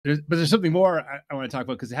there's something more I want to talk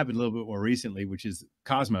about because it happened a little bit more recently, which is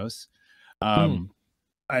Cosmos.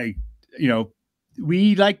 I, you know,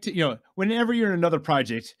 we like to, whenever you're in another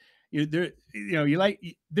project, there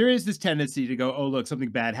is this tendency to go, oh, look, something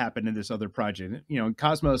bad happened in this other project. And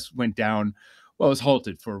Cosmos went down. Well, it was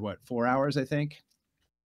halted for what, 4 hours, I think.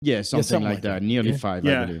 Yeah, something like that. Nearly 5,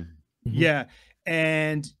 I believe. Yeah,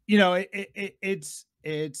 and it's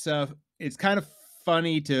kind of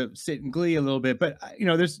funny to sit in glee a little bit, but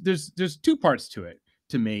there's two parts to it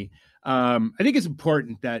to me. I think it's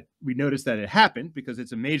important that we notice that it happened because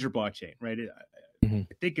it's a major blockchain, right? I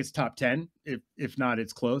think it's top 10, if not,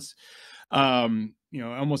 it's close.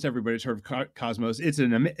 Almost everybody's heard of Cosmos.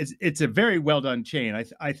 It's a very well done chain.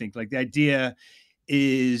 I think, like, the idea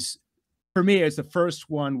is, for me, it's the first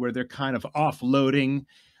one where they're kind of offloading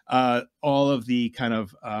all of the kind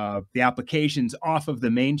of the applications off of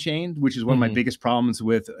the main chain, which is one of my biggest problems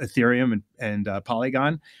with Ethereum and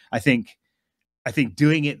Polygon. I think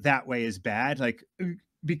doing it that way is bad, like,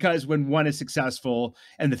 because when one is successful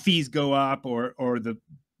and the fees go up or the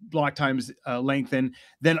block times lengthen,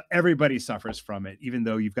 then everybody suffers from it, even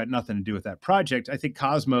though you've got nothing to do with that project. I think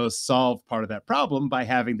Cosmos solved part of that problem by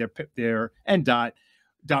having their and Dot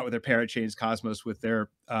with their parent chains, Cosmos with their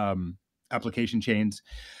application chains.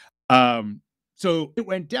 So it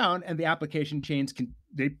went down, and the application chains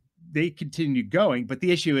they continue going. But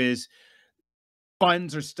the issue is,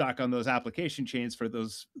 funds are stuck on those application chains for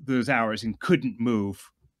those hours and couldn't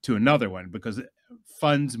move to another one because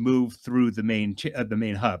funds move through the main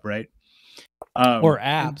hub, right? Or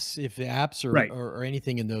apps, if the apps are, right, or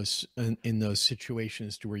anything in those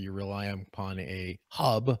situations to where you rely upon a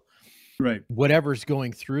hub, right? Whatever's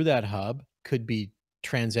going through that hub could be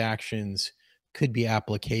transactions, could be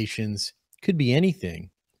applications, could be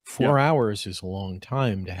anything. 4 hours is a long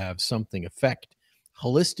time to have something affect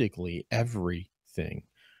holistically everything.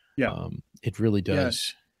 It really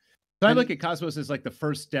does. So I look at Cosmos as like the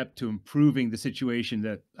first step to improving the situation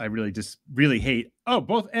that I really hate. Oh,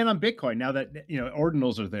 both, and on Bitcoin, now that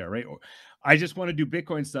ordinals are there, right? I just want to do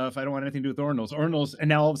Bitcoin stuff. I don't want anything to do with ordinals, and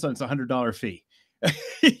now all of a sudden it's $100 fee.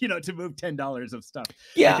 To move $10 of stuff.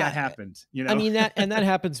 Yeah, like that happened. I mean, that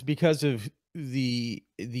happens because of the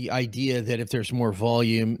idea that if there's more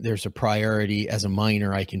volume, there's a priority. As a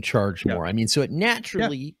miner, I can charge more. I mean, so it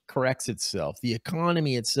naturally corrects itself. The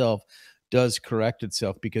economy itself does correct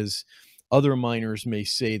itself because other miners may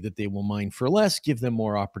say that they will mine for less, give them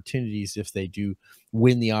more opportunities if they do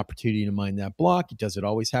win the opportunity to mine that block. Does it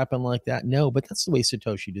always happen like that? No, but that's the way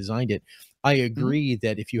Satoshi designed it. I agree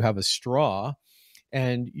that if you have a straw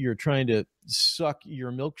and you're trying to suck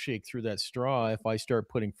your milkshake through that straw, if I start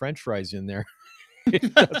putting French fries in there,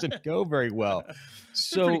 it doesn't go very well.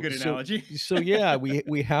 So, pretty good analogy. So yeah,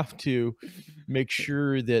 we have to make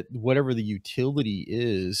sure that whatever the utility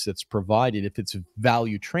is that's provided, if it's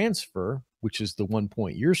value transfer, which is the one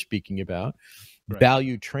point you're speaking about,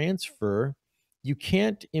 value transfer, you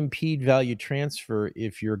can't impede value transfer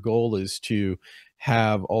if your goal is to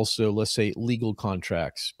have also, let's say, legal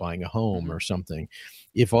contracts, buying a home or something.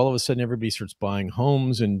 If all of a sudden everybody starts buying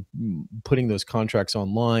homes and putting those contracts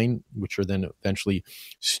online, which are then eventually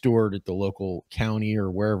stored at the local county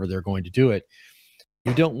or wherever they're going to do it,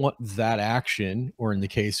 you don't want that action, or in the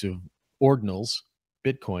case of ordinals,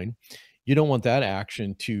 Bitcoin, you don't want that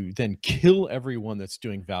action to then kill everyone that's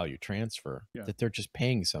doing value transfer, that they're just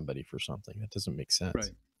paying somebody for something. That doesn't make sense.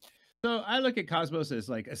 Right. So I look at Cosmos as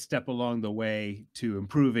like a step along the way to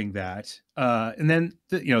improving that. And then,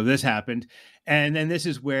 this happened. And then this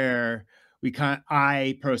is where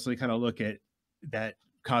I personally kind of look at that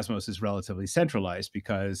Cosmos is relatively centralized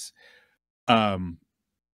because, I'm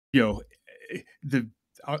going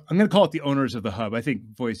to call it the owners of the hub. I think,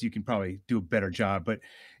 Voice, you can probably do a better job, but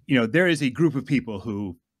there is a group of people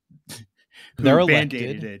who they're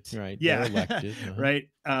band-aided elected, it, right? Yeah, they're elected, right.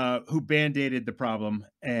 Who band-aided the problem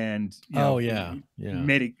and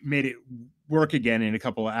made it work again in a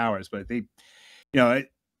couple of hours. But they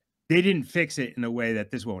didn't fix it in a way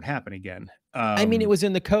that this won't happen again. I mean, it was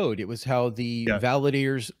in the code. It was how the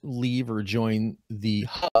validators leave or join the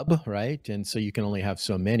hub, right? And so you can only have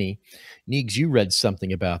so many. Neegs, you read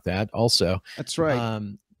something about that also. That's right.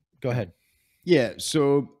 Go ahead. Yeah,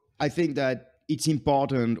 so I think that it's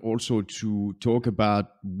important also to talk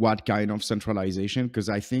about what kind of centralization, because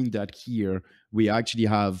I think that here we actually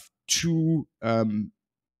have two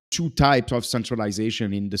types of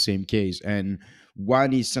centralization in the same case. And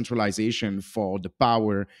one is centralization for the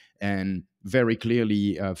power, and very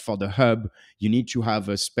clearly for the hub, you need to have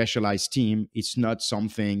a specialized team. It's not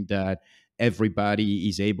something that everybody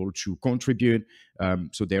is able to contribute.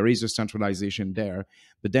 So there is a centralization there.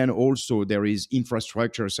 But then also there is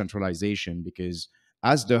infrastructure centralization, because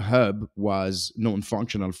as the hub was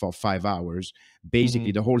non-functional for 5 hours,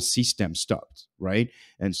 basically the whole system stopped, right?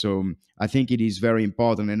 And so I think it is very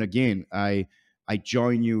important. And again, I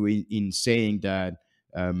join you in saying that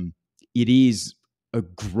it is a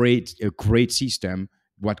great system.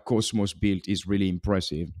 What Cosmos built is really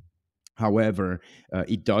impressive. However,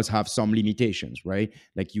 it does have some limitations, right?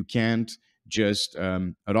 Like you can't just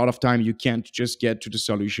a lot of time you can't just get to the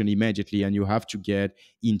solution immediately, and you have to get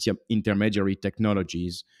intermediary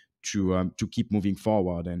technologies to keep moving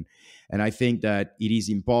forward. And I think that it is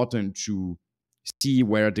important to see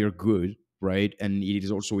where they're good, right? And it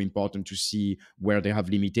is also important to see where they have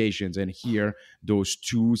limitations. And here, those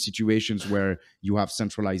two situations where you have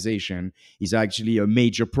centralization is actually a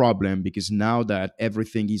major problem, because now that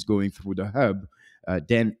everything is going through the hub,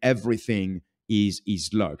 then everything is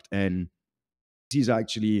locked. And this is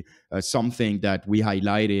actually something that we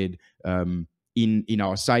highlighted in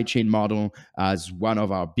our sidechain model as one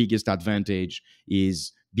of our biggest advantage,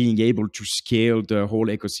 is being able to scale the whole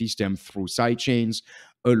ecosystem through sidechains,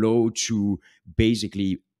 allow to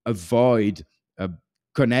basically avoid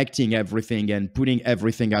connecting everything and putting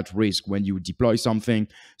everything at risk when you deploy something.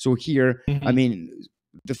 So here, I mean,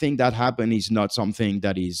 the thing that happened is not something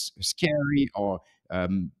that is scary or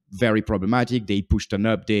very problematic. They pushed an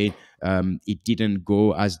update. It didn't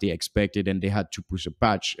go as they expected, and they had to push a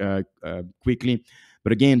patch quickly.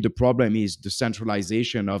 But again, the problem is the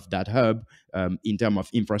centralization of that hub in terms of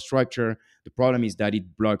infrastructure. The problem is that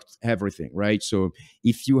it blocked everything, right? So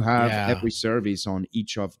if you have every service on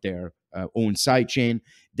each of their own sidechain,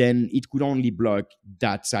 then it could only block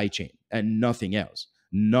that sidechain and nothing else.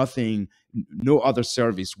 No other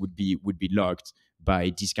service would be locked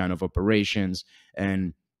by these kind of operations.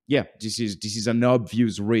 And yeah, this is an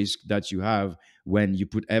obvious risk that you have when you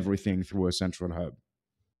put everything through a central hub.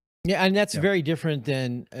 Yeah, and that's very different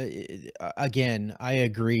than, again, I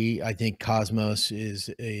agree. I think Cosmos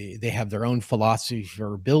they have their own philosophy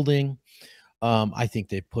for building. I think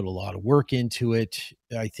they put a lot of work into it.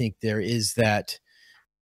 I think there is that,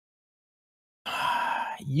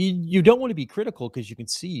 you don't want to be critical because you can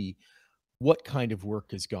see what kind of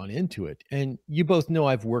work has gone into it. And you both know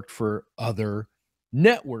I've worked for other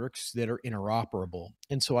networks that are interoperable.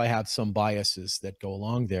 And so I have some biases that go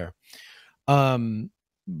along there.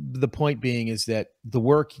 The point being is that the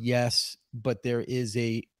work, yes, but there is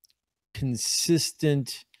a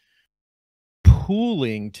consistent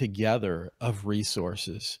pooling together of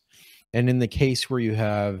resources. And in the case where you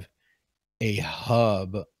have a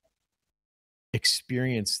hub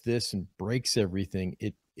experience this and breaks everything,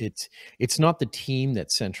 it's not the team that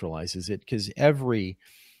centralizes it, because every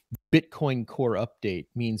Bitcoin Core update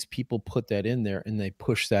means people put that in there and they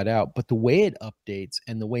push that out. But the way it updates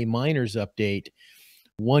and the way miners update,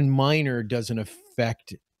 one miner doesn't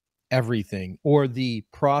affect everything, or the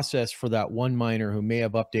process for that one miner who may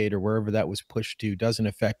have updated or wherever that was pushed to doesn't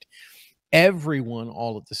affect everyone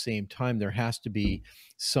all at the same time. There has to be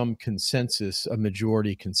some consensus, a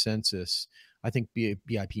majority consensus. I think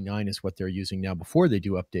BIP9 is what they're using now before they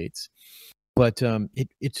do updates. But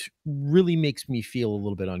it really makes me feel a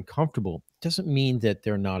little bit uncomfortable. Doesn't mean that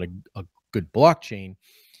they're not a good blockchain.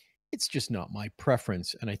 It's just not my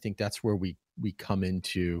preference. And I think that's where we come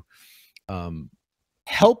into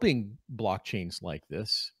helping blockchains like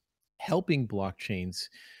this, helping blockchains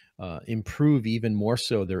improve even more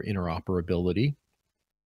so their interoperability.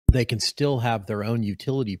 They can still have their own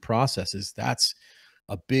utility processes. That's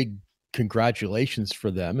a big congratulations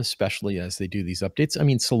for them, especially as they do these updates. I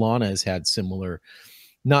mean, Solana has had similar,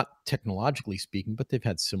 not technologically speaking, but they've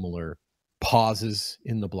had similar pauses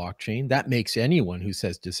in the blockchain. That makes anyone who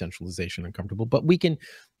says decentralization uncomfortable. But we can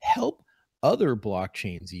help other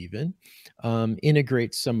blockchains even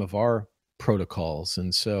integrate some of our protocols.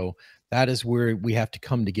 And so that is where we have to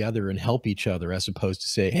come together and help each other, as opposed to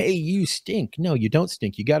say, hey, you stink. No, you don't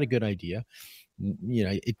stink. You got a good idea. You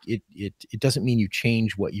know, it doesn't mean you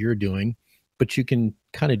change what you're doing, but you can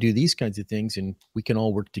kind of do these kinds of things, and we can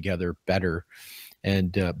all work together better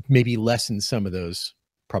and maybe lessen some of those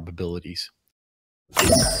probabilities.